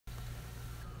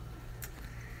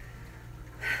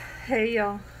Hey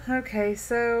y'all. Okay,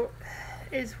 so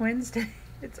it's Wednesday.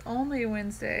 It's only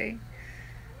Wednesday,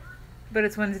 but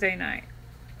it's Wednesday night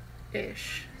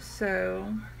ish.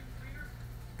 So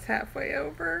it's halfway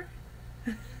over.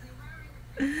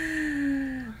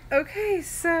 Okay,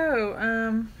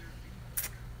 so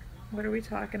what are we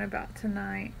talking about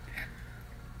tonight?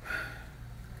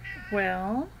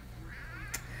 Well,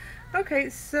 okay,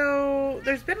 so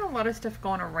there's been a lot of stuff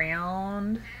going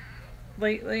around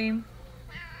lately.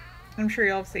 I'm sure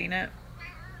y'all have seen it.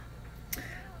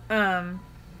 Um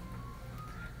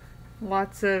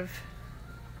lots of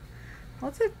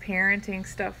parenting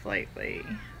stuff lately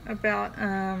about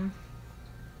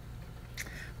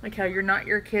like how you're not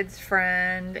your kid's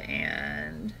friend,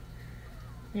 and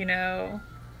you know,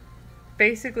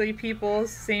 basically people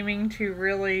seeming to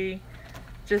really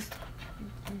just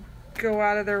go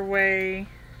out of their way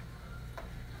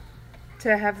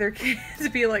to have their kids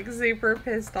be like super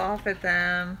pissed off at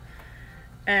them.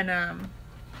 And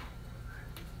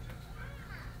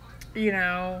you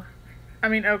know, I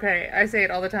mean, okay, I say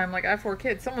it all the time, like I have 4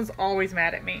 kids, someone's always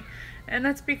mad at me, and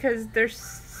that's because there's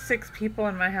 6 people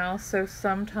in my house, so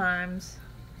sometimes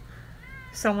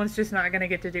someone's just not going to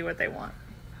get to do what they want.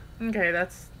 Okay,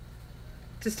 that's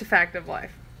just a fact of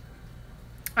life.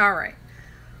 All right.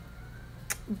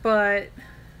 But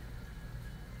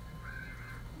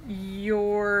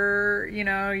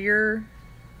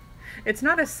it's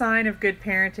not a sign of good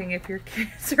parenting if your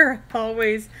kids are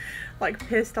always like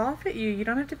pissed off at you. You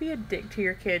don't have to be a dick to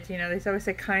your kids. You know, they always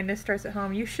say kindness starts at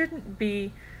home. You shouldn't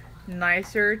be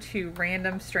nicer to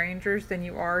random strangers than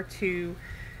you are to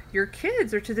your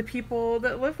kids or to the people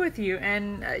that live with you.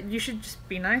 And you should just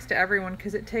be nice to everyone,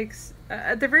 because it takes,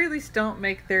 at the very least, don't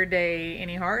make their day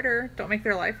any harder. Don't make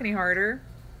their life any harder.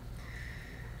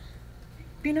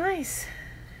 Be nice.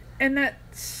 And that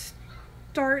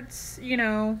starts,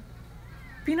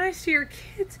 be nice to your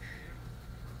kids.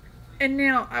 And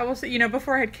now, I will say,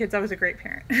 before I had kids, I was a great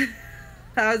parent.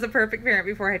 I was a perfect parent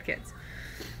before I had kids.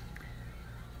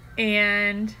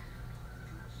 And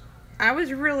I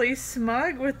was really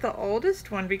smug with the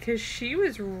oldest one because she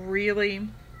was really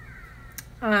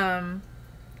good.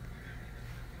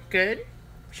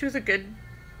 She was a good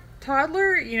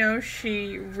toddler.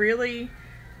 She really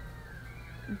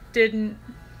didn't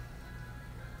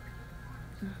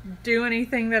do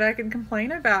anything that I could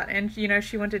complain about. And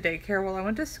she went to daycare while I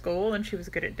went to school, and she was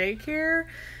good at daycare,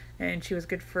 and she was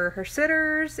good for her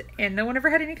sitters, and no one ever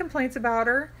had any complaints about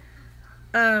her.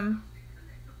 And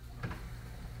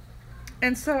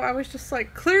so I was just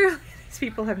like, clearly these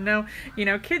people have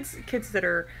kids that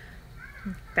are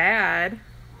bad,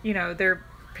 their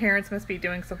parents must be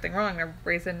doing something wrong. They're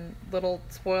raising little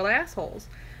spoiled assholes.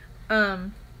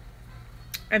 And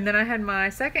then I had my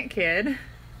second kid,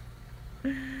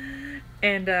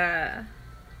 and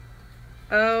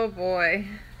oh boy,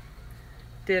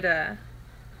 did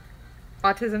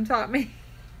autism taught me.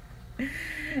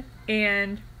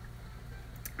 And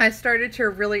I started to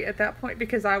really, at that point,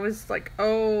 because I was like,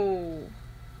 oh,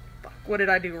 fuck, what did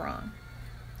I do wrong?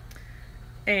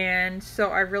 And so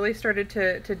I really started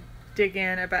to dig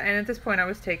in about, and at this point I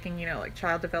was taking, like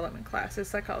child development classes,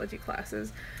 psychology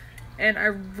classes, and I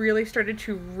really started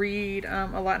to read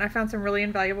a lot, and I found some really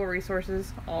invaluable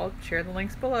resources. I'll share the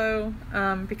links below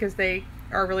because they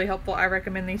are really helpful. I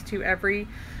recommend these to every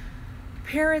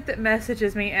parent that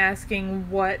messages me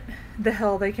asking what the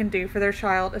hell they can do for their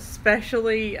child,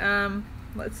 especially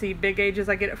let's see, big ages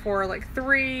I get it for, like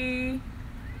 3,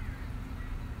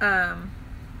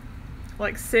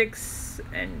 like 6,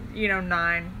 and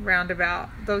 9 roundabout.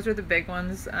 Those are the big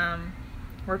ones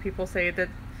where people say that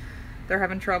they're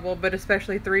having trouble, but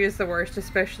especially 3 is the worst,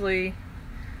 especially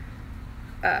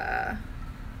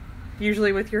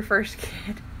usually with your first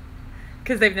kid,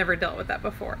 because they've never dealt with that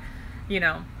before.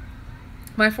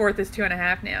 My 4th is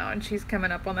 2.5 now, and she's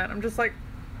coming up on that. I'm just like,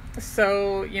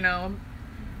 so,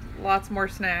 lots more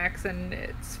snacks, and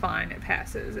it's fine. It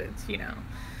passes. It's,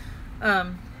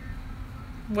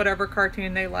 whatever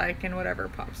cartoon they like, and whatever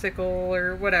popsicle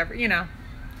or whatever,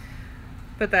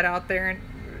 put that out there, and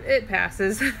it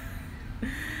passes.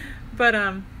 But,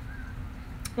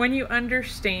 when you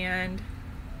understand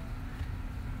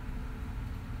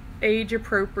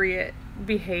age-appropriate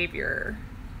behavior,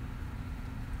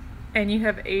 and you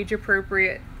have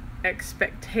age-appropriate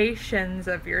expectations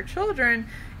of your children,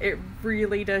 it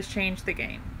really does change the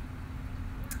game.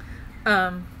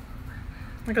 I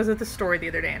was at the store the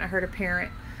other day, and I heard a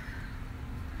parent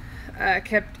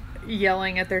kept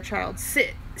yelling at their child,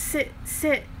 sit, sit,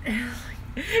 sit.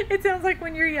 It sounds like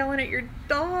when you're yelling at your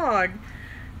dog.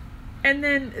 And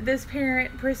then this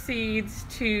parent proceeds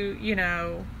to,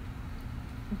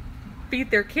 beat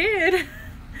their kid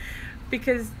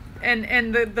because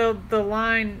and the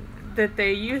line that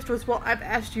they used was, well, I've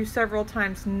asked you several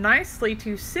times nicely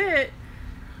to sit,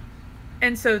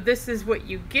 and so this is what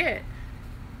you get.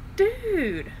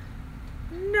 Dude,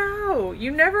 no,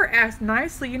 you never asked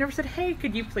nicely. You never said, hey,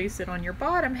 could you please sit on your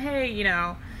bottom? Hey,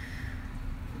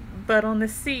 butt on the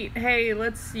seat. Hey,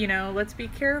 let's be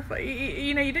careful.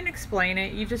 You didn't explain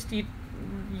it. You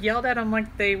yelled at them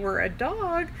like they were a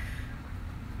dog.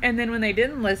 And then when they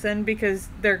didn't listen, because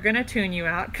they're going to tune you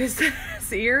out because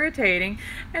it's irritating,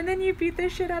 and then you beat the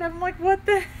shit out of them. Like, what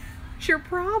the hell's your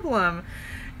problem?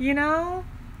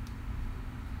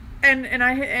 And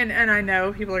I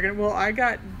know people are going to, well, I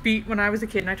got beat when I was a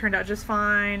kid and I turned out just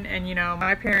fine. And,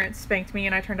 my parents spanked me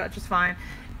and I turned out just fine.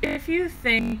 If you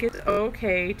think it's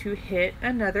okay to hit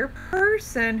another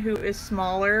person who is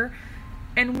smaller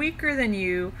and weaker than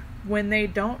you when they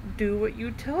don't do what you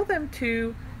tell them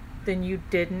to, then you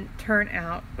didn't turn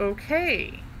out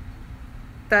okay.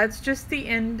 That's just the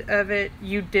end of it.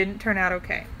 You didn't turn out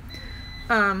okay.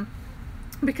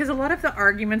 Because a lot of the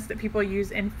arguments that people use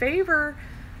in favor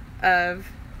of,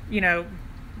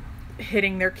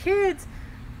 hitting their kids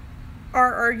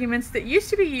are arguments that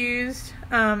used to be used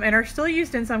and are still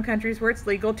used in some countries where it's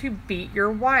legal to beat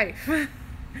your wife.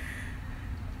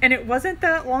 And it wasn't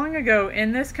that long ago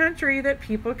in this country that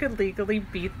people could legally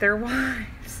beat their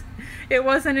wives. It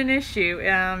wasn't an issue.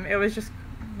 It was just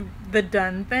the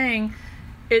done thing.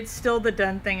 It's still the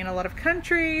done thing in a lot of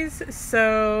countries,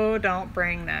 so don't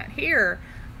bring that here.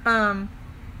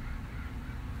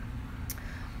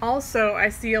 Also, I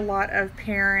see a lot of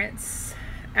parents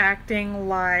acting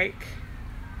like,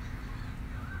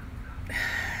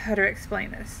 how do I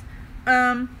explain this?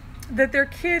 That their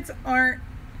kids aren't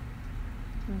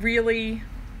really,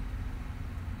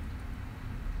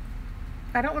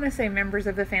 I don't want to say members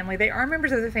of the family. They are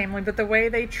members of the family, but the way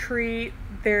they treat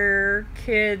their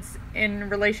kids in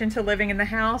relation to living in the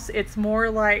house, it's more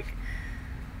like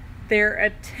they're a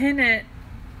tenant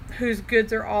whose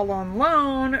goods are all on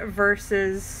loan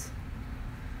versus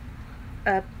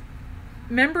a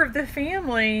member of the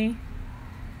family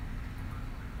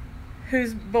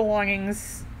whose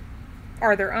belongings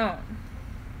are their own.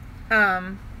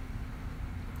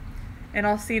 And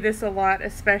I'll see this a lot,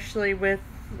 especially with,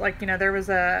 there was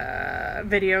a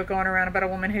video going around about a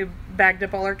woman who bagged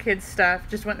up all her kids' stuff,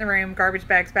 just went in the room, garbage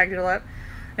bags, bagged it all up,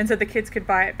 and said the kids could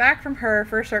buy it back from her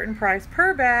for a certain price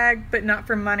per bag, but not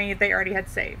for money they already had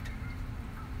saved,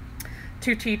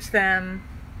 to teach them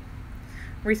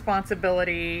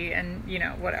responsibility and,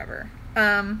 whatever.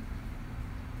 That's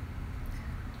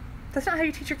not how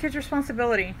you teach your kids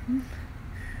responsibility.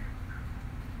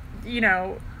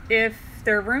 If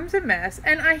their room's a mess,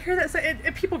 and I hear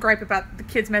that people gripe about the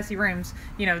kids' messy rooms.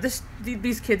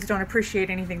 These kids don't appreciate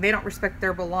anything. They don't respect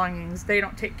their belongings. They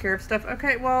don't take care of stuff.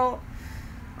 Okay, well,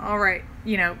 all right,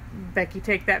 Becky,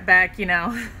 take that back.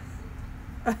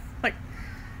 Like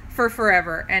for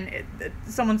forever. And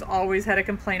someone's always had a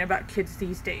complaint about kids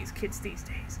these days.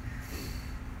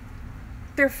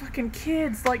 They're fucking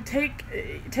kids. Like,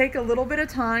 take a little bit of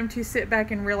time to sit back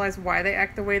and realize why they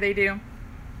act the way they do.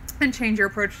 And change your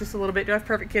approach just a little bit. Do I have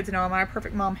perfect kids? No. Am I a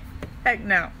perfect mom? Heck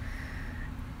no. I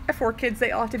have 4 kids.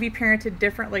 They ought to be parented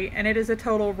differently. And it is a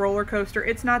total roller coaster.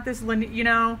 It's not this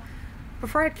linear,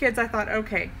 before I had kids, I thought,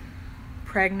 okay,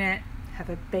 pregnant,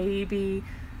 have a baby,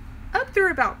 up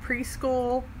through about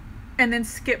preschool, and then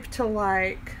skip to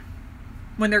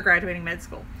when they're graduating med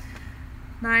school.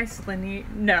 Nice linear.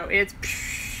 No, it's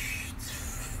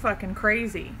fucking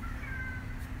crazy.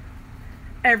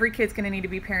 Every kid's going to need to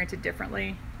be parented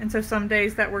differently. And so some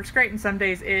days that works great, and some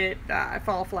days I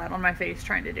fall flat on my face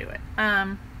trying to do it.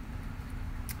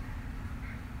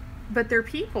 But they're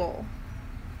people.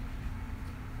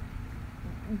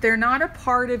 They're not a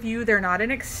part of you. They're not an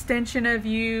extension of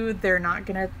you. They're not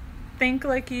going to think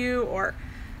like you, or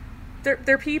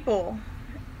they're people.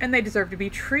 And they deserve to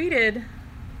be treated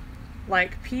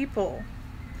like people.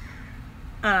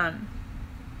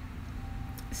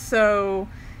 So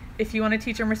if you want to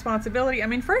teach them responsibility,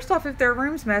 first off, if their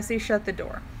room's messy, shut the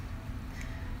door.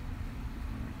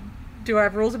 Do I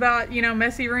have rules about,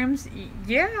 messy rooms?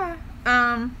 Yeah.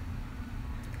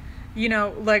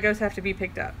 Legos have to be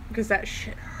picked up because that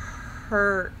shit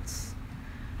hurts.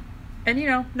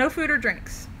 And, no food or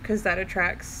drinks because that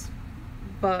attracts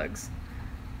bugs.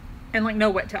 And, no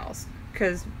wet towels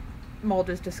because mold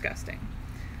is disgusting.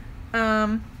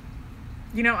 Outside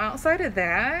of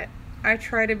that, I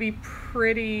try to be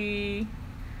pretty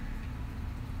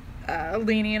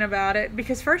lenient about it,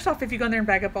 because first off, if you go in there and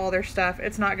bag up all their stuff,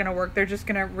 it's not going to work. They're just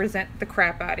going to resent the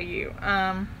crap out of you.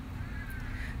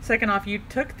 Second off, you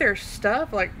took their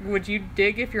stuff. Like, would you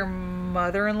dig if your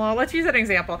mother-in-law, let's use that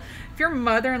example. If your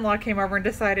mother-in-law came over and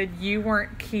decided you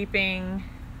weren't keeping,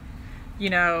 you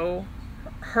know,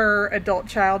 her adult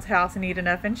child's house neat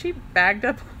enough and she bagged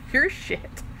up your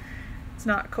shit, it's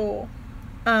not cool.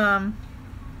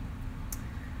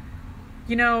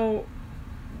 You know,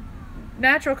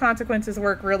 natural consequences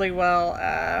work really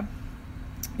well,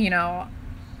 you know,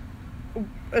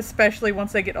 especially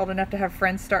once they get old enough to have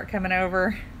friends start coming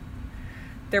over.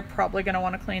 They're probably going to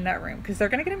want to clean that room because they're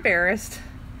going to get embarrassed.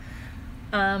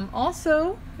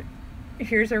 Also,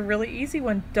 here's a really easy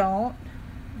one. Don't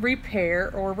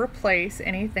repair or replace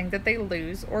anything that they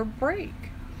lose or break.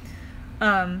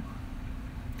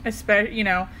 Especially, you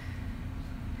know,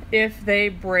 if they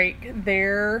bust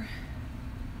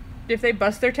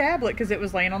their tablet because it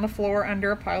was laying on the floor under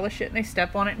a pile of shit and they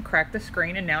step on it and crack the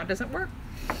screen and now it doesn't work.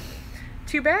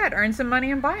 Too bad. Earn some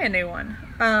money and buy a new one.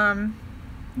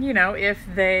 You know, if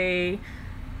they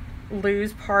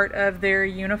lose part of their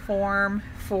uniform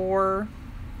for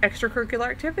extracurricular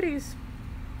activities,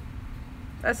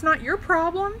 that's not your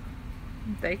problem.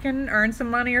 They can earn some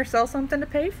money or sell something to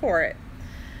pay for it.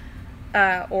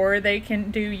 Or they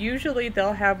can do, usually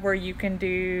they'll have where you can do,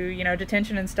 you know,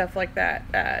 detention and stuff like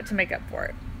that to make up for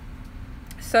it.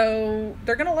 So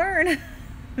they're going to learn.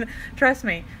 Trust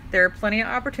me, there are plenty of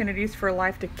opportunities for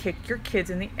life to kick your kids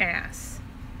in the ass.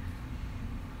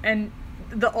 And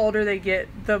the older they get,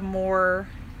 the more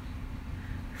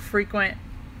frequent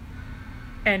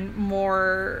and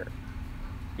more,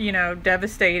 you know,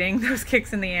 devastating those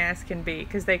kicks in the ass can be,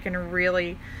 because they can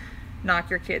really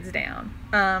knock your kids down.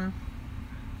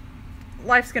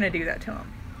 Life's going to do that to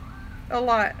them. A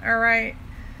lot, all right?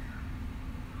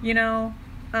 You know,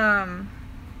 and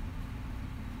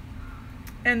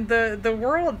the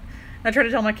world, I try to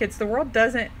tell my kids, the world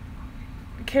doesn't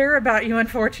care about you,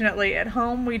 unfortunately. At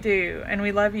home we do, and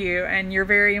we love you, and you're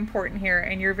very important here,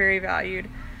 and you're very valued.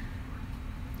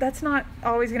 That's not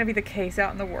always going to be the case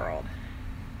out in the world.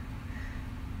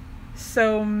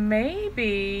 So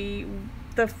maybe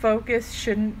the focus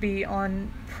shouldn't be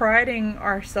on priding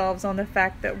ourselves on the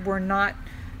fact that we're not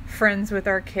friends with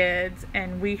our kids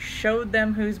and we showed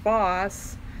them who's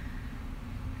boss.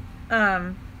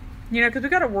 You know, because we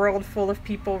got a world full of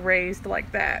people raised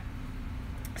like that.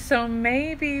 So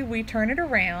maybe we turn it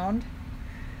around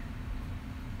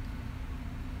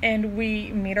and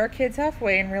we meet our kids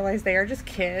halfway and realize they are just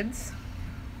kids.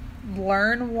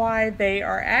 Learn why they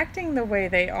are acting the way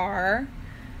they are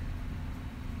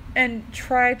and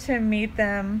try to meet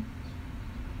them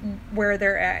where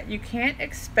they're at. You can't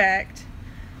expect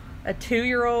a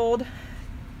 2-year-old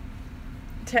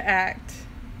to act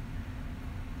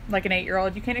like an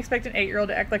 8-year-old. You can't expect an 8-year-old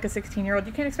to act like a 16-year-old.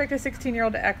 You can't expect a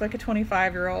 16-year-old to act like a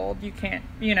 25-year-old. You can't,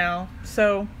 you know.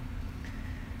 So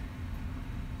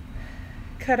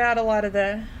cut out a lot of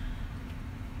the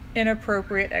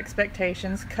inappropriate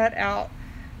expectations. Cut out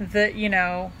the, you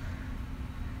know,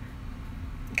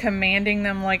 commanding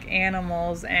them like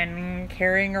animals and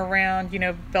carrying around, you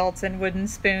know, belts and wooden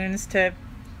spoons to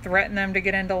threaten them to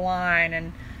get into line.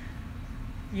 And,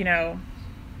 you know,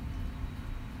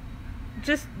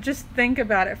 just think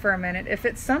about it for a minute. If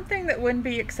it's something that wouldn't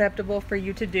be acceptable for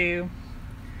you to do,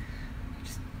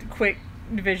 just a quick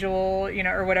visual, you know,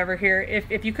 or whatever here.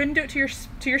 If you couldn't do it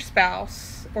to your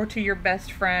spouse or to your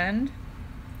best friend,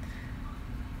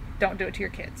 don't do it to your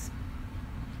kids.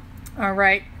 All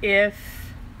right.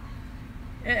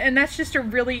 And that's just a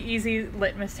really easy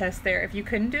litmus test there. If you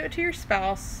couldn't do it to your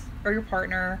spouse or your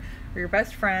partner or your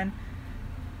best friend,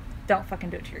 don't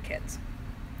fucking do it to your kids.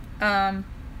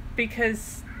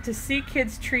 Because to see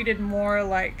kids treated more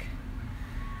like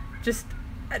just,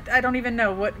 I don't even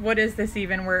know, what is this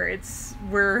even, where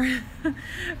we're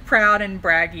proud and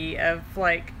braggy of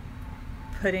like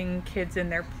putting kids in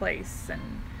their place.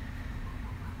 And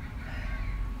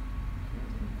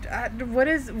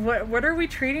what are we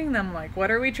treating them like?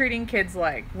 What are we treating kids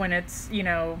like when it's, you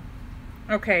know,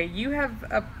 okay, you have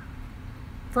a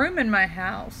room in my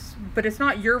house, but it's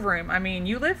not your room. I mean,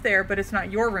 you live there, but it's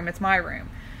not your room, it's my room.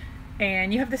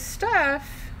 And you have this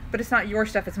stuff, but it's not your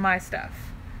stuff, it's my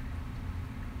stuff.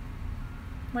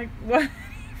 Like, what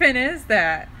even is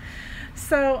that?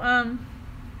 So,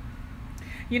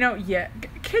 you know, yeah,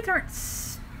 kids aren't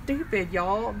stupid,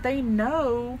 y'all. They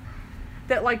know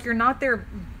that, like, you're not their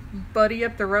buddy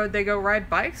up the road they go ride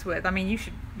bikes with. I mean, you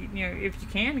should, you know, if you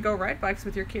can, go ride bikes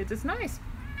with your kids. It's nice.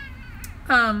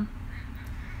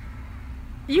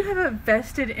 You have a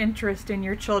vested interest in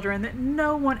your children that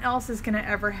no one else is going to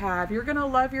ever have. You're going to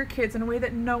love your kids in a way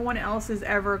that no one else is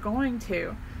ever going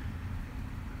to.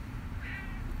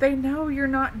 They know you're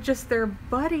not just their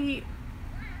buddy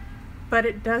but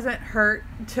it doesn't hurt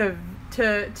to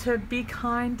be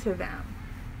kind to them.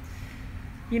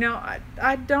 You know,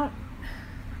 I don't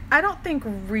think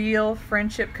real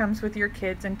friendship comes with your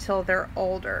kids until they're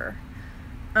older.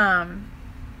 And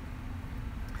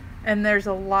there's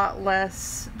a lot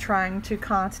less trying to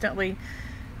constantly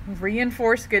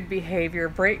reinforce good behavior,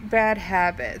 break bad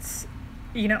habits.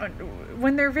 You know,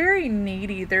 when they're very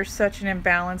needy, there's such an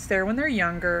imbalance there. When they're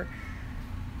younger,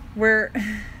 where,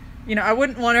 you know, I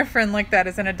wouldn't want a friend like that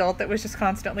as an adult that was just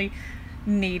constantly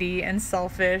needy and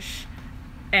selfish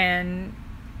and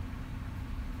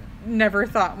never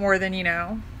thought more than, you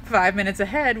know, 5 minutes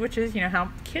ahead, which is, you know,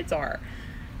 how kids are.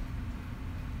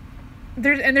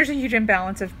 There's a huge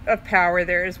imbalance of power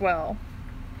there as well.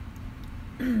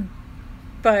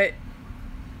 But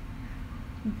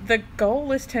the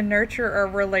goal is to nurture a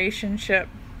relationship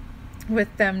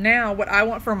with them now. What I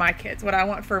want for my kids, what I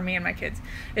want for me and my kids,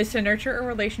 is to nurture a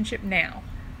relationship now,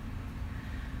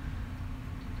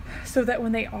 so that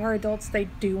when they are adults, they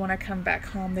do want to come back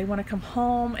home. They want to come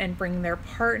home and bring their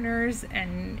partners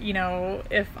and, you know,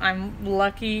 if I'm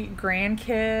lucky,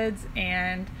 grandkids,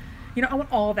 and, you know, I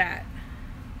want all that.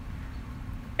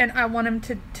 And I want them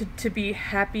to be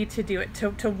happy to do it,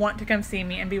 to want to come see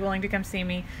me and be willing to come see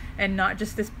me, and not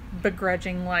just this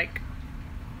begrudging, like,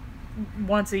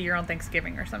 once a year on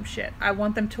Thanksgiving or some shit. I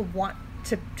want them to want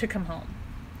to come home.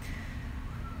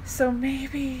 So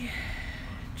maybe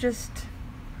just,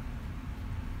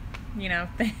 you know,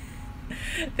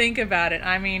 think about it.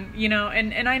 I mean, you know,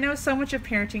 and I know so much of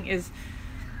parenting is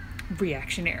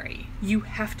reactionary. You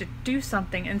have to do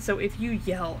something, and so if you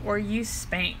yell or you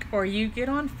spank or you get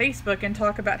on Facebook and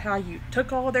talk about how you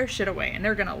took all their shit away and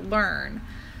they're gonna learn,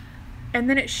 and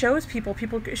then it shows people,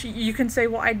 you can say,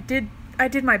 well, I did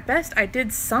my best, I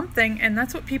did something, and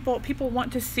that's what people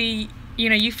want to see. You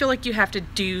know, you feel like you have to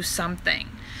do something.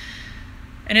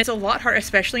 And it's a lot harder,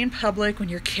 especially in public, when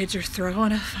your kids are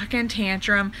throwing a fucking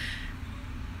tantrum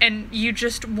and you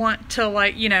just want to,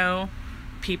 like, you know,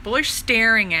 people are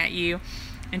staring at you,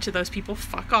 and to those people,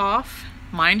 fuck off,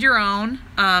 mind your own,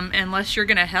 unless you're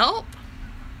gonna help,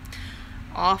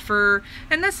 offer.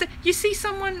 And that's you see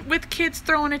someone with kids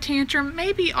throwing a tantrum,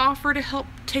 maybe offer to help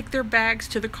take their bags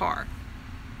to the car,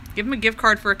 give them a gift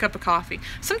card for a cup of coffee,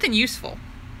 something useful.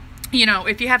 You know,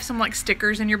 if you have some, like,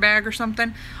 stickers in your bag or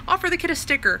something, offer the kid a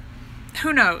sticker.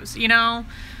 Who knows, you know?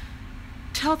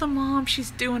 Tell the mom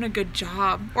she's doing a good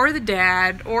job, or the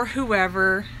dad, or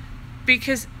whoever,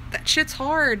 because that shit's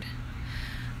hard.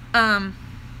 But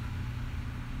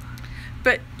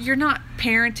you're not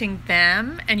parenting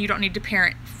them, and you don't need to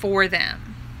parent for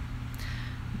them.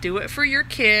 Do it for your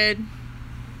kid.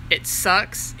 It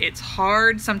sucks. It's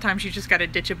hard. Sometimes you just got to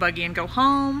ditch a buggy and go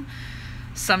home.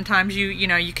 Sometimes you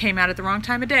know, you came out at the wrong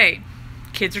time of day.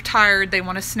 Kids are tired. They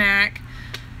want a snack.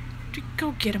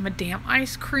 Go get them a damn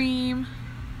ice cream.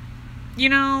 You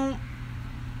know,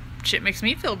 shit makes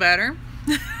me feel better.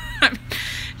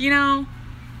 You know,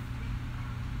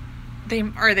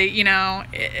 you know,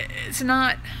 it's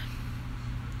not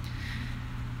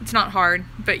hard,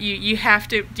 but you have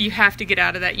to get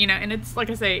out of that, you know. And it's like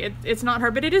I say, it's not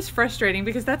hard, but it is frustrating,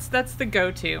 because that's the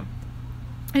go-to.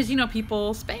 Is, you know,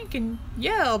 people spank and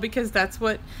yell because that's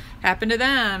what happened to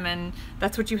them, and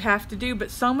that's what you have to do. But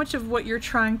so much of what you're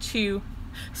trying to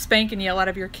spank and yell out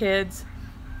of your kids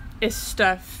is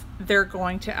stuff they're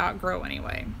going to outgrow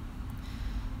anyway.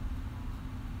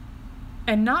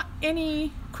 And not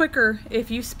any quicker if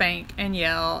you spank and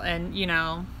yell and, you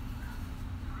know,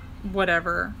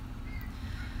 whatever.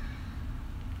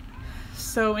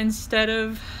 So instead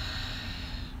of,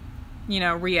 you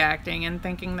know, reacting and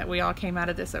thinking that we all came out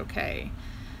of this okay,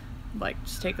 like,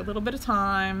 just take a little bit of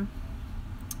time,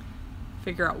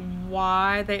 figure out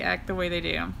why they act the way they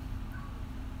do,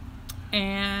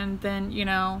 and then, you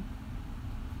know,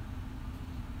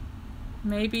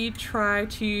 maybe try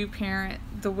to parent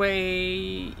the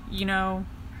way, you know,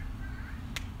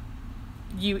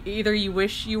 you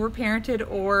wish you were parented,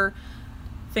 or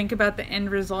think about the end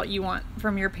result you want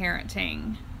from your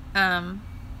parenting.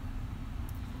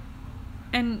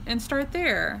 And start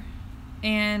there.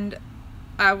 And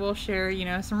I will share, you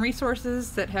know, some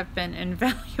resources that have been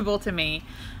invaluable to me.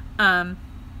 And,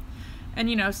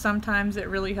 you know, sometimes it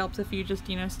really helps if you just,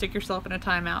 you know, stick yourself in a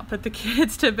timeout, put the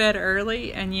kids to bed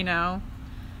early, and, you know,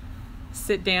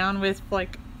 sit down with,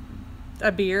 like,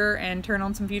 a beer and turn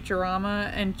on some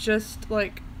Futurama and just,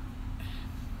 like,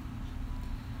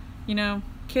 you know,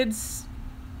 kids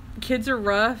are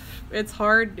rough. It's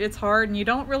hard, and you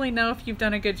don't really know if you've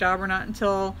done a good job or not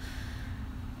until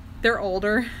they're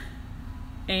older,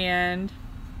 and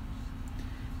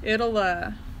it'll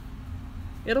wear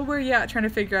you out trying to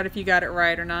figure out if you got it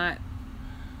right or not.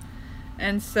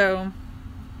 And so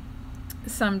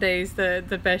some days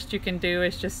the best you can do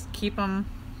is just keep them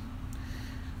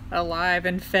alive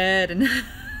and fed and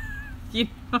you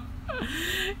know,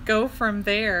 go from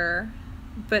there.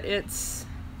 But it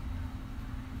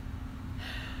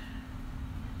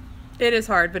is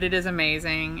hard, but it is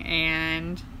amazing.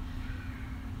 And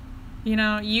you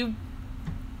know, you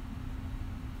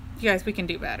guys, we can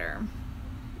do better.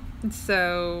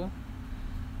 So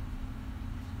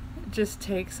it just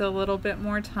takes a little bit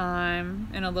more time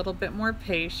and a little bit more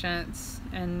patience,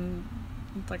 and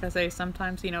like I say,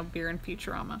 sometimes, you know, beer and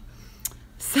Futurama.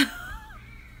 So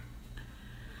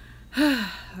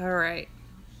all right,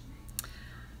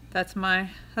 that's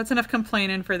enough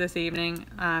complaining for this evening.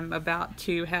 I'm about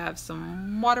to have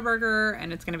some Whataburger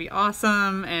and it's gonna be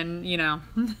awesome, and you know,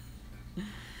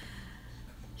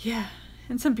 yeah,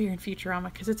 and some beer and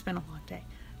Futurama because it's been a long day.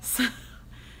 So,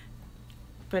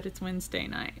 but it's Wednesday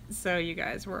night, so you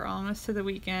guys, we're almost to the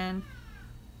weekend,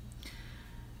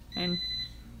 and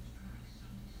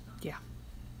yeah,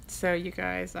 so you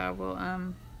guys, I will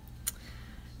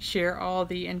share all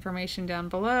the information down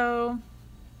below,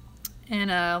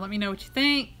 and let me know what you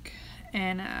think,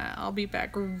 and I'll be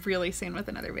back really soon with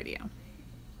another video.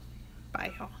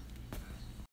 Bye, y'all.